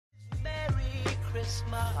Hey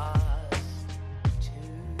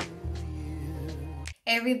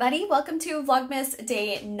everybody, welcome to Vlogmas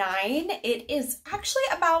day 9. It is actually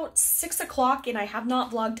about 6 o'clock and I have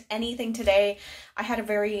not vlogged anything today. I had a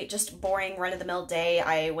very just boring run-of-the-mill day.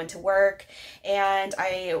 I went to work and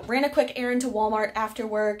I ran a quick errand to Walmart after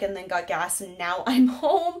work and then got gas and now I'm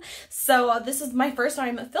home. So this is my first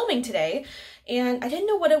time filming today. And I didn't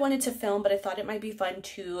know what I wanted to film, but I thought it might be fun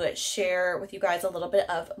to share with you guys a little bit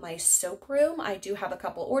of my soap room. I do have a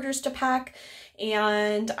couple orders to pack,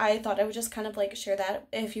 and I thought I would just kind of like share that.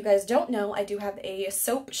 If you guys don't know, I do have a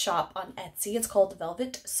soap shop on Etsy. It's called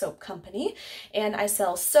Velvet Soap Company, and I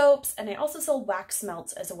sell soaps, and I also sell wax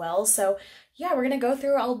melts as well. So yeah, we're gonna go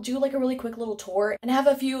through, I'll do like a really quick little tour and have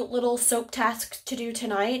a few little soap tasks to do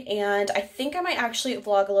tonight. And I think I might actually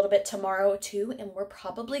vlog a little bit tomorrow too. And we're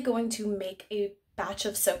probably going to make a batch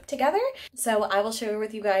of soap together. So I will share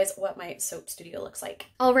with you guys what my soap studio looks like.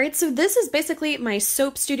 All right, so this is basically my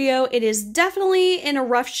soap studio. It is definitely in a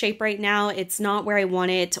rough shape right now. It's not where I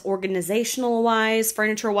want it organizational wise,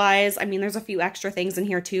 furniture wise. I mean, there's a few extra things in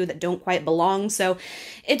here too that don't quite belong. So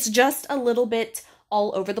it's just a little bit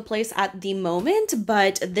all over the place at the moment,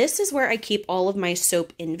 but this is where I keep all of my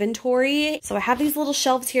soap inventory. So I have these little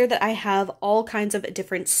shelves here that I have all kinds of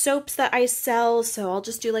different soaps that I sell. So I'll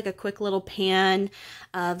just do like a quick little pan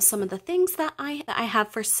of some of the things that I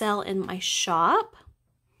have for sale in my shop.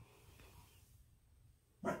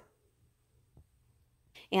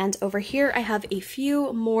 And over here, I have a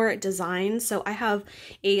few more designs. So I have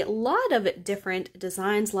a lot of different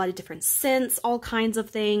designs, a lot of different scents, all kinds of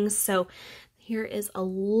things. So here is a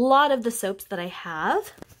lot of the soaps that I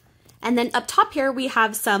have. And then up top here, we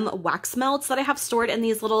have some wax melts that I have stored in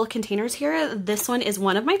these little containers here. This one is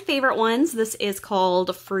one of my favorite ones. This is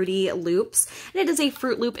called Fruity Loops, and it is a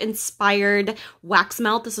Fruit Loop inspired wax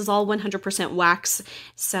melt. This is all 100% wax.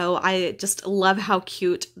 So I just love how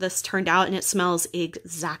cute this turned out, and it smells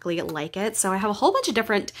exactly like it. So I have a whole bunch of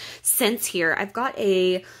different scents here. I've got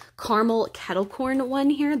a caramel kettle corn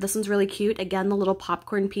one here. This one's really cute. Again, the little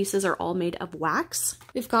popcorn pieces are all made of wax.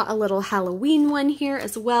 We've got a little Halloween one here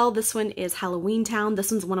as well. This one is Halloween Town.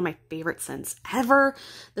 This one's one of my favorite scents ever.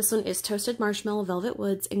 This one is Toasted Marshmallow, Velvet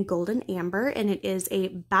Woods, and Golden Amber, and it is a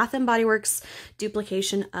Bath & Body Works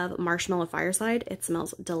duplication of Marshmallow Fireside. It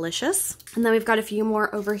smells delicious. And then we've got a few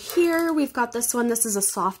more over here. We've got this one. This is a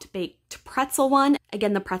soft baked pretzel one.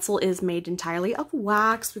 Again, the pretzel is made entirely of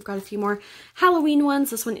wax. We've got a few more Halloween ones.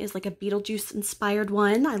 This one is like a Beetlejuice inspired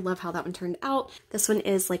one. I love how that one turned out. This one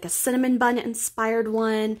is like a cinnamon bun inspired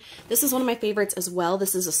one. This is one of my favorites as well.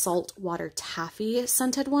 This is a saltwater taffy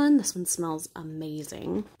scented one. This one smells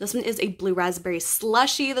amazing. This one is a blue raspberry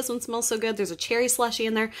slushy. This one smells so good. There's a cherry slushy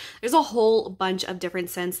in there. There's a whole bunch of different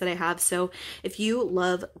scents that I have. So if you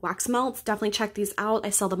love wax melts, definitely check these out. I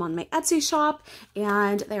sell them on my Etsy shop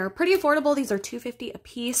and they are pretty affordable. These are $2.50 a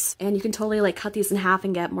piece, and you can totally like cut these in half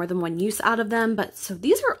and get more than one use out of them. But so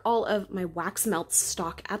these are all of my wax melt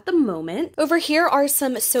stock at the moment. Over here are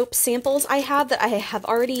some soap samples I have that I have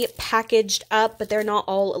already packaged up, but they're not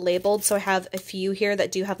all labeled. So I have a few here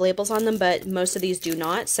that do have labels on them, but most of these do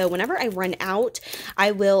not. So whenever I run out,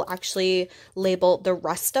 I will actually label the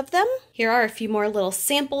rest of them. Here are a few more little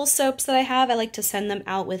sample soaps that I have. I like to send them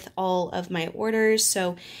out with all of my orders.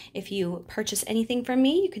 So if you purchase anything from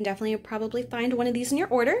me, you can definitely probably find one of these in your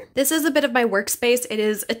order. This is a bit of my workspace. It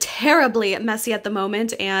is terribly messy at the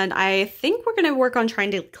moment, and I think we're gonna work on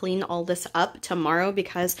trying to clean all this up tomorrow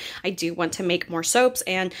because I do want to make more soaps,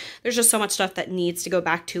 and there's just so much stuff that needs to go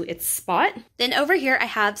back to its spot. Then over here, I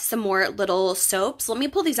have some more little soaps. Let me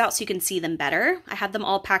pull these out so you can see them better. I had them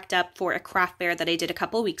all packed up for a craft fair that I did a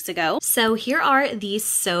couple weeks ago. So here are these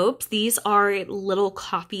soaps. These are little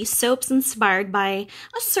coffee soaps inspired by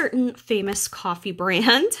a certain famous coffee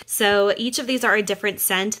brand. So each of these are a different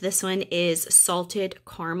scent. This one is salted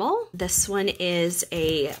caramel. This one is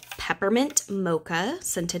a peppermint mocha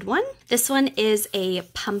scented one. This one is a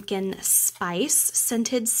pumpkin spice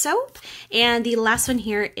scented soap. And the last one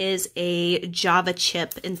here is a Java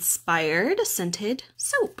chip inspired scented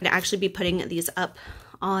soap. I'm gonna actually be putting these up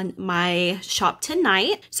on my shop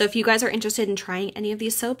tonight. So if you guys are interested in trying any of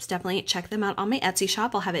these soaps, definitely check them out on my Etsy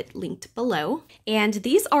shop. I'll have it linked below. And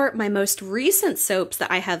these are my most recent soaps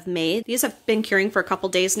that I have made. These have been curing for a couple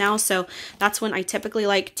days now, so that's when I typically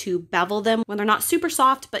like to bevel them, when they're not super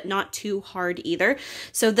soft but not too hard either.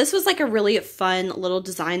 So this was like a really fun little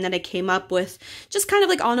design that I came up with just kind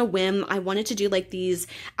of like on a whim. I wanted to do like these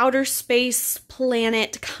outer space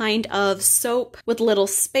planet kind of soap with little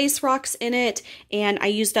space rocks in it, and I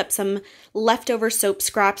used up some leftover soap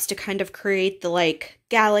scraps to kind of create the like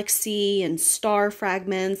galaxy and star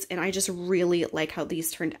fragments, and I just really like how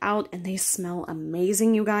these turned out, and they smell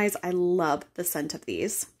amazing, you guys. I love the scent of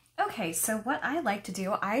these. Okay, so what I like to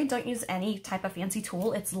do, I don't use any type of fancy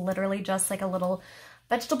tool. It's literally just like a little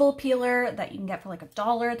vegetable peeler that you can get for like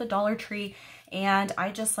 $1 at the Dollar Tree, and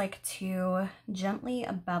I just like to gently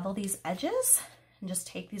bevel these edges and just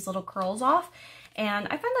take these little curls off. And I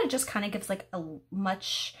find that it just kind of gives like a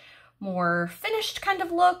much more finished kind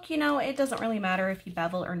of look. You know, it doesn't really matter if you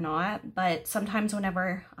bevel or not, but sometimes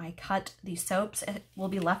whenever I cut these soaps, it will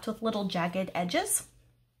be left with little jagged edges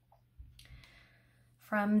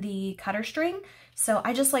from the cutter string. So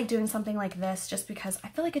I just like doing something like this just because I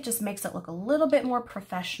feel like it just makes it look a little bit more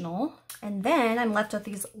professional. And then I'm left with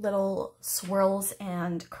these little swirls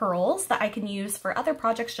and curls that I can use for other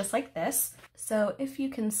projects just like this. So if you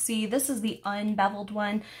can see, this is the unbeveled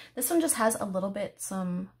one. This one just has a little bit this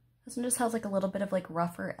one just has like a little bit of like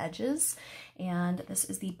rougher edges. And this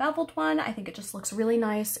is the beveled one. I think it just looks really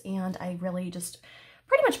nice, and I really just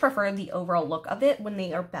pretty much prefer the overall look of it when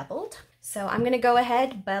they are beveled. So I'm gonna go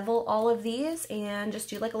ahead, bevel all of these, and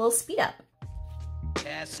just do like a little speed up.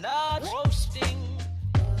 Chestnut roasting,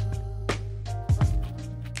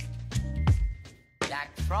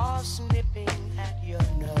 Jack Frost nipping at your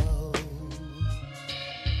nose.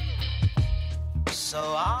 So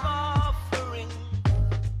I'm offering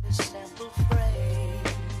a sample phrase.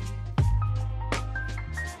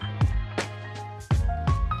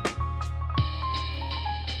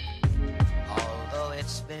 Although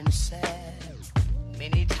it's been said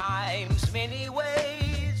many times, many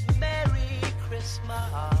ways, Merry Christmas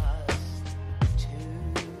to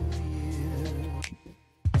you.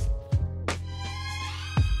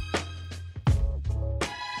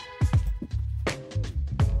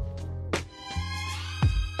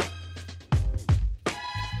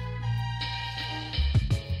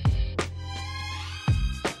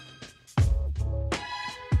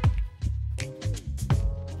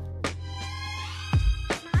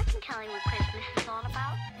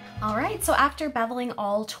 All right, so after beveling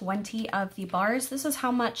all 20 of the bars, this is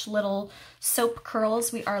how much little soap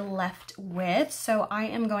curls we are left with. So I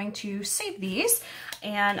am going to save these,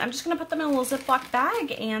 and I'm just gonna put them in a little Ziploc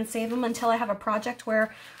bag and save them until I have a project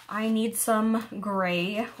where I need some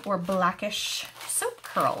gray or blackish soap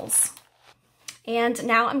curls. And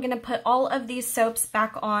now I'm gonna put all of these soaps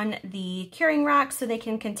back on the curing rack so they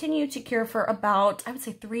can continue to cure for about, I would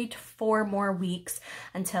say 3 to 4 more weeks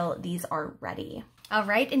until these are ready. All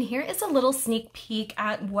right, and here is a little sneak peek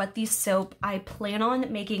at what the soap I plan on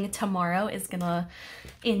making tomorrow is gonna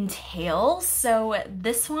entail. So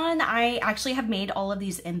this one, I actually have made all of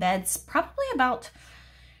these embeds probably about,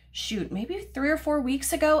 shoot, maybe 3 or 4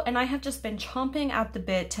 weeks ago, and I have just been chomping at the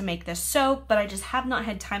bit to make this soap, but I just have not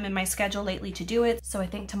had time in my schedule lately to do it. So I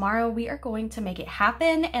think tomorrow we are going to make it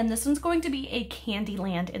happen, and this one's going to be a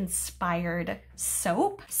Candyland inspired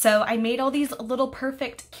soap. So I made all these little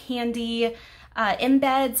perfect candy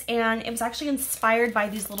embeds, and it was actually inspired by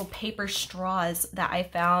these little paper straws that I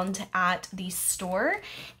found at the store.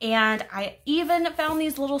 And I even found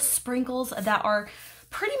these little sprinkles that are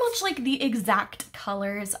pretty much like the exact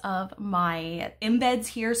colors of my embeds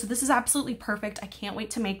here. So this is absolutely perfect. I can't wait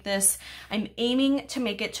to make this. I'm aiming to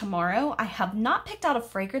make it tomorrow. I have not picked out a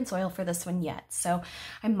fragrance oil for this one yet, so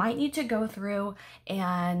I might need to go through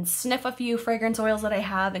and sniff a few fragrance oils that I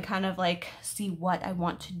have and kind of like see what I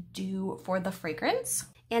want to do for the fragrance.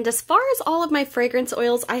 And as far as all of my fragrance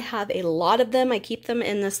oils, I have a lot of them. I keep them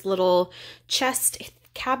in this little chest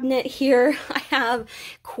cabinet here. I have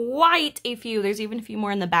quite a few. There's even a few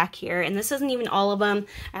more in the back here, and this isn't even all of them.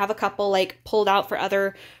 I have a couple like pulled out for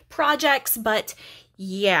other projects, but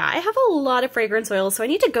yeah, I have a lot of fragrance oils, so I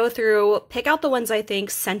need to go through, pick out the ones I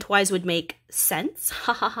think scent-wise would make sense,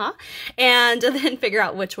 and then figure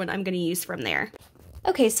out which one I'm going to use from there.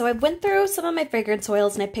 Okay, so I went through some of my fragrance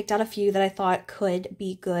oils and I picked out a few that I thought could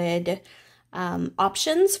be good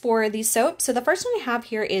options for these soaps. So the first one I have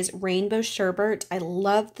here is Rainbow Sherbet. I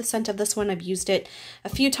love the scent of this one. I've used it a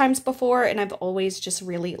few times before, and I've always just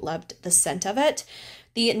really loved the scent of it.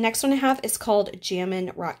 The next one I have is called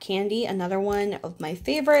Jammin' Rock Candy, another one of my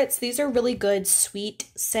favorites. These are really good sweet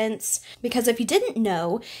scents because if you didn't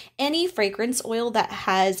know, any fragrance oil that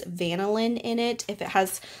has vanillin in it, if it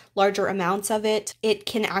has larger amounts of it, it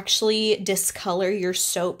can actually discolor your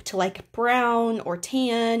soap to like brown or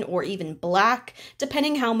tan or even black,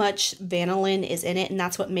 depending how much vanillin is in it, and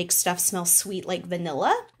that's what makes stuff smell sweet like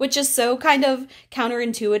vanilla, which is so kind of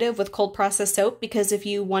counterintuitive with cold processed soap, because if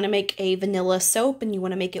you want to make a vanilla soap and you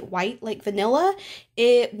want to make it white like vanilla,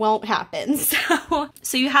 it won't happen.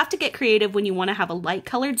 So you have to get creative when you want to have a light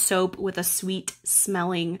colored soap with a sweet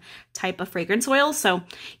smelling type of fragrance oil. So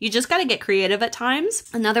you just got to get creative at times.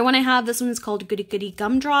 Another one I have, this one is called Goody Goody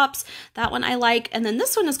Gumdrops. That one I like. And then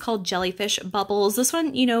this one is called Jellyfish Bubbles. This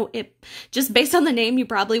one, you know, it just based on the name, you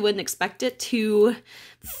probably wouldn't expect it to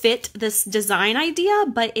fit this design idea,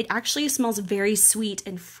 but it actually smells very sweet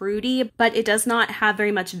and fruity, but it does not have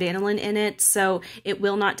very much vanillin in it, so it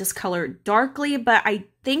will not discolor darkly, but I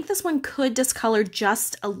think this one could discolor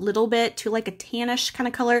just a little bit to like a tannish kind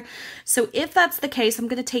of color. So if that's the case, I'm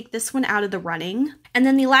going to take this one out of the running. And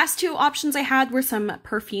then the last two options I had were some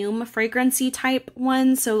perfume fragrancy type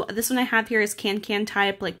ones. So this one I have here is Can Can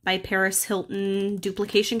type, like by Paris Hilton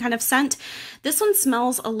duplication kind of scent. This one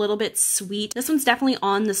smells a little bit sweet. This one's definitely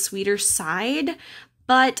on the sweeter side,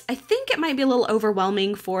 but I think it might be a little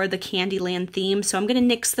overwhelming for the Candyland theme. So I'm going to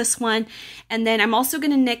nix this one. And then I'm also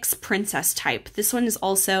going to nix Princess type. This one is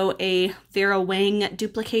also a Vera Wang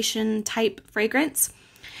duplication type fragrance.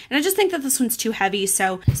 And I just think that this one's too heavy,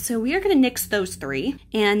 so we are gonna nix those three.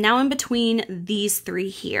 And now I'm between these three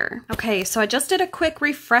here. Okay, so I just did a quick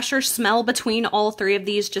refresher smell between all three of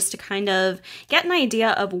these just to kind of get an idea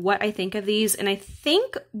of what I think of these. And I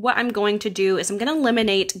think what I'm going to do is I'm gonna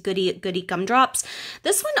eliminate Goody Goody Gumdrops.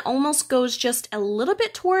 This one almost goes just a little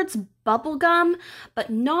bit towards bubblegum, but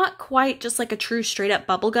not quite just like a true straight up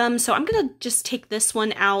bubblegum. So I'm gonna just take this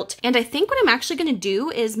one out. And I think what I'm actually gonna do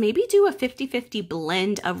is maybe do a 50-50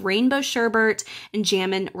 blend of Rainbow Sherbet and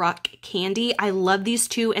Jammin' Rock Candy. I love these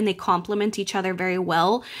two and they complement each other very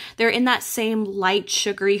well. They're in that same light,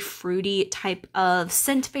 sugary, fruity type of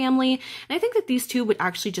scent family. And I think that these two would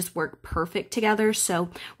actually just work perfect together. So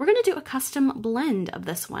we're gonna do a custom blend of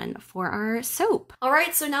this one for our soap. All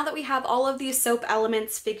right, so now that we have all of these soap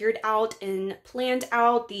elements figured out and planned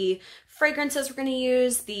out, the fragrances we're going to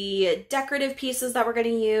use, the decorative pieces that we're going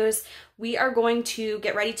to use, we are going to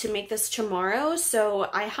get ready to make this tomorrow. So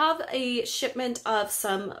I have a shipment of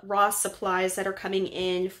some raw supplies that are coming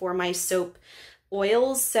in for my soap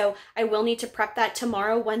oils, so I will need to prep that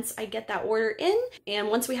tomorrow once I get that order in, and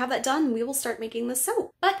once we have that done, we will start making the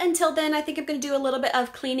soap. But until then, I think I'm going to do a little bit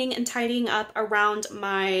of cleaning and tidying up around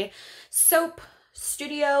my soap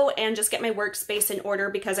studio and just get my workspace in order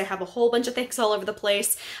because I have a whole bunch of things all over the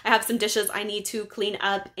place. I have some dishes I need to clean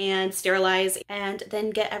up and sterilize and then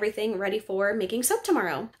get everything ready for making soap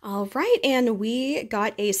tomorrow. All right, and we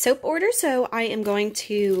got a soap order, so I am going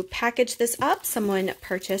to package this up. Someone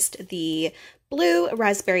purchased the blue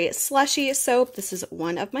raspberry slushy soap. This is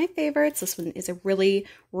one of my favorites. This one is a really,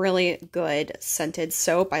 really good scented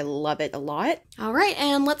soap. I love it a lot. All right,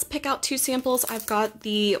 and let's pick out two samples. I've got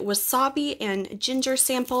the wasabi and ginger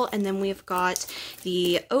sample, and then we've got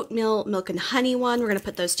the oatmeal milk and honey one. We're gonna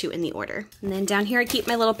put those two in the order. And then down here, I keep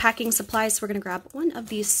my little packing supplies. So we're gonna grab one of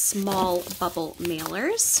these small bubble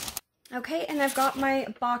mailers. Okay, and I've got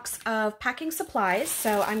my box of packing supplies,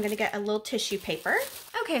 so I'm gonna get a little tissue paper.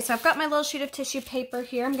 Okay, so I've got my little sheet of tissue paper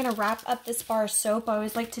here. I'm gonna wrap up this bar of soap. I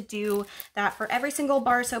always like to do that for every single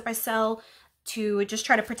bar of soap I sell to just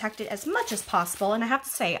try to protect it as much as possible. And I have to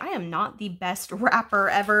say, I am not the best wrapper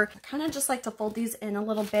ever. I kind of just like to fold these in a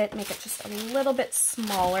little bit, make it just a little bit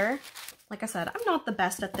smaller. Like I said, I'm not the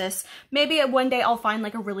best at this. Maybe one day I'll find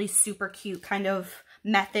like a really super cute kind of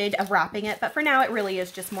method of wrapping it, but for now it really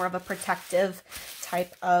is just more of a protective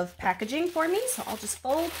type of packaging for me. So I'll just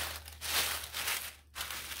fold.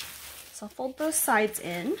 So I'll fold both sides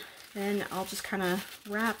in, then I'll just kind of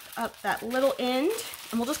wrap up that little end,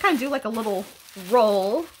 and we'll just kind of do like a little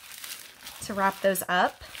roll to wrap those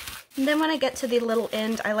up. And then when I get to the little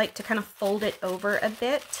end, I like to kind of fold it over a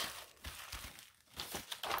bit.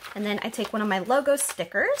 And then I take one of my logo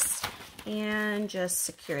stickers and just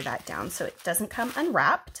secure that down so it doesn't come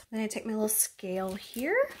unwrapped. Then I take my little scale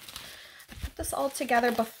here. I put this all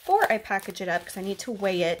together before I package it up because I need to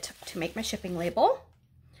weigh it to make my shipping label.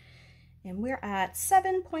 And we're at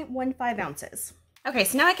 7.15 ounces. Okay,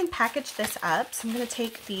 so now I can package this up. So I'm gonna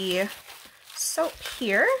take the soap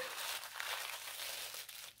here.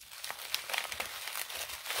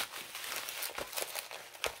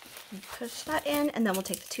 Push that in, and then we'll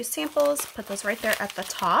take the two samples, put those right there at the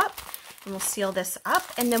top, and we'll seal this up,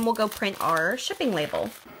 and then we'll go print our shipping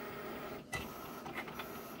label.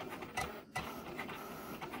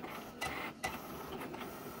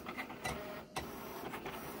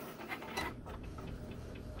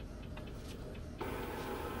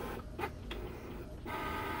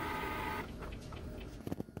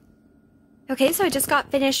 Okay, so I just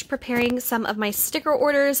got finished preparing some of my sticker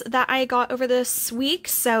orders that I got over this week.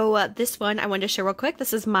 So this one I wanted to show real quick.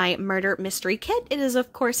 This is my murder mystery kit. It is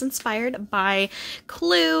of course inspired by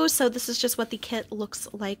Clue. So this is just what the kit looks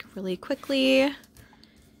like really quickly.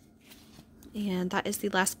 And that is the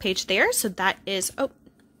last page there. So that is, oh,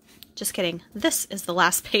 just kidding. This is the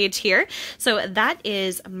last page here. So that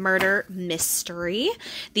is Murder Mystery.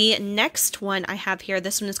 The next one I have here,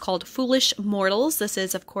 this one is called Foolish Mortals. This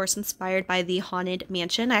is, of course, inspired by the Haunted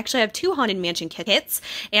Mansion. I actually have 2 Haunted Mansion kits,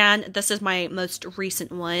 and this is my most recent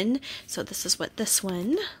one. So this is what this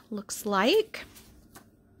one looks like.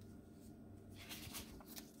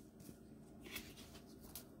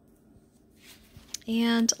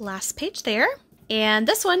 And last page there. And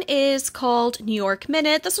this one is called New York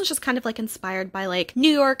Minute. This one's just kind of like inspired by like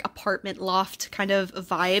New York apartment loft kind of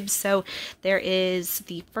vibes. So there is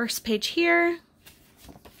the first page here.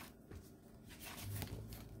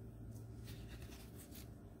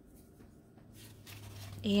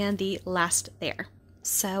 And the last there.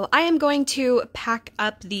 So I am going to pack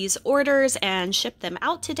up these orders and ship them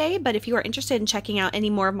out today. But if you are interested in checking out any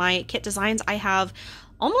more of my kit designs, I have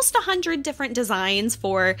almost 100 different designs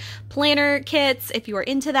for planner kits. If you are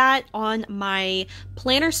into that, on my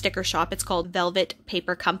planner sticker shop, it's called Velvet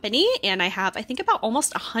Paper Company, and I have, I think, about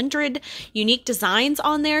almost 100 unique designs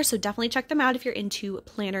on there, so definitely check them out if you're into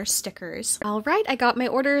planner stickers. All right, I got my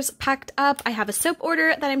orders packed up. I have a soap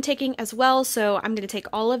order that I'm taking as well, so I'm going to take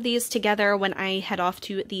all of these together when I head off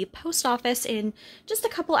to the post office in just a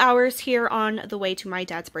couple hours here on the way to my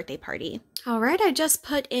dad's birthday party. All right, I just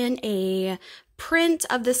put in a print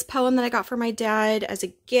of this poem that I got for my dad as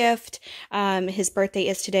a gift. His birthday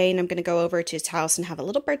is today, and I'm going to go over to his house and have a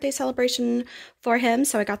little birthday celebration for him.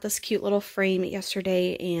 So I got this cute little frame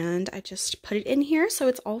yesterday, and I just put it in here so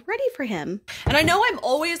it's all ready for him. And I know I'm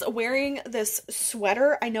always wearing this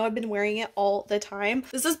sweater. I know I've been wearing it all the time.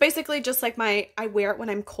 This is basically just like my I wear it when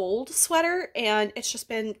I'm cold sweater, and it's just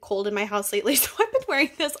been cold in my house lately, so I've been wearing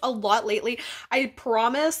this a lot lately. I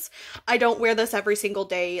promise I don't wear this every single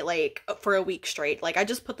day like for a week straight. Like I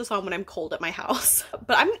just put this on when I'm cold at my house.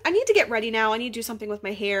 But I need to get ready now. I need to do something with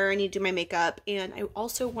my hair. I need to do my makeup, and I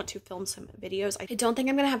also want to film some videos. I don't think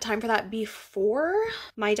I'm gonna have time for that before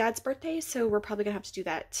my dad's birthday, so we're probably gonna have to do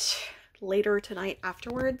that later tonight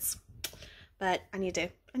afterwards. But I need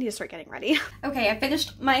to start getting ready. Okay, I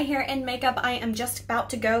finished my hair and makeup. I am just about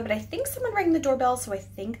to go, but I think someone rang the doorbell, so I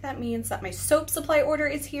think that means that my soap supply order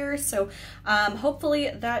is here. So hopefully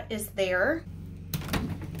that is there.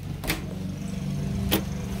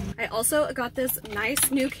 I also got this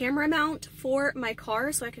nice new camera mount for my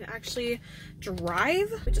car so I can actually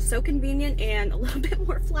drive, which is so convenient and a little bit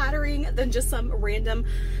more flattering than just some random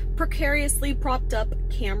precariously propped up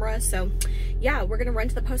camera. So yeah, we're gonna run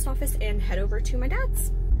to the post office and head over to my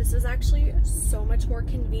dad's. This is actually so much more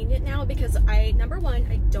convenient now because number one,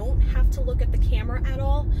 I don't have to look at the camera at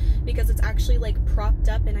all because it's actually like propped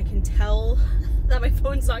up and I can tell that my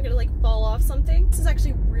phone's not gonna like fall off something. This is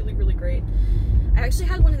actually really, really great. I actually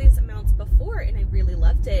had one of these mounts before and I really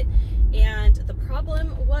loved it. And the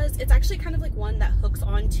problem was it's actually kind of like one that hooks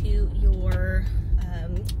onto your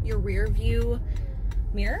rear view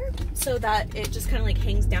mirror so that it just kind of like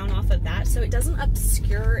hangs down off of that. So it doesn't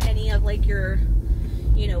obscure any of like your,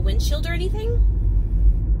 you know, windshield or anything,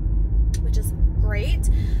 which is great.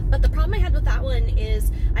 But the problem I had with that one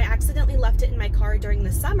is I accidentally left it in my car during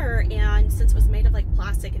the summer, and since it was made of like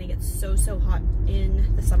plastic and it gets so hot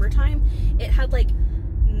in the summertime, it had like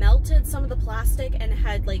melted some of the plastic and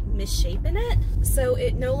had like misshapen it, so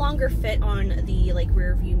it no longer fit on the like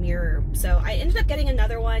rear view mirror. So I ended up getting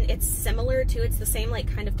another one. It's similar to, it's the same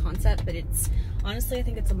like kind of concept, but it's honestly, I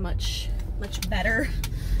think it's a much better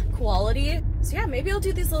quality. So yeah, maybe I'll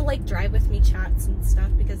do these little like drive with me chats and stuff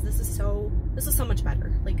because this is so much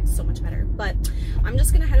better, like so much better. But I'm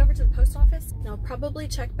just gonna head over to the post office and I'll probably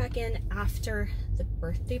check back in after the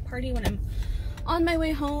birthday party when I'm on my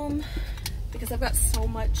way home, because I've got so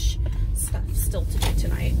much stuff still to do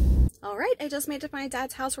tonight. All right, I just made it to my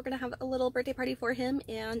dad's house. We're gonna have a little birthday party for him,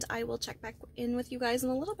 and I will check back in with you guys in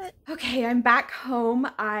a little bit. Okay, I'm back home.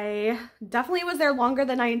 I definitely was there longer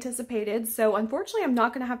than I anticipated, so unfortunately I'm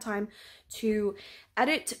not gonna have time to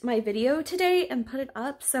edit my video today and put it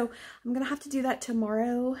up, so I'm gonna have to do that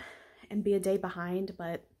tomorrow and be a day behind,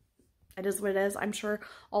 but it is what it is. I'm sure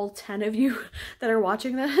all 10 of you that are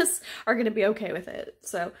watching this are gonna be okay with it,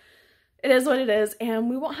 so it is what it is,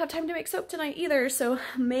 and we won't have time to make soap tonight either, so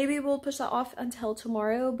maybe we'll push that off until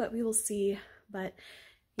tomorrow, but we will see. But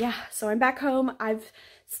yeah, so I'm back home. I've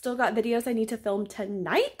still got videos I need to film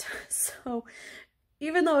tonight, so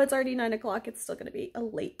Even though it's already 9 o'clock, it's still gonna be a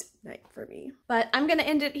late night for me. But I'm gonna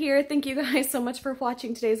end it here. Thank you guys so much for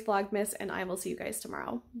watching today's Vlogmas, and I will see you guys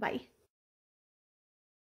tomorrow. Bye.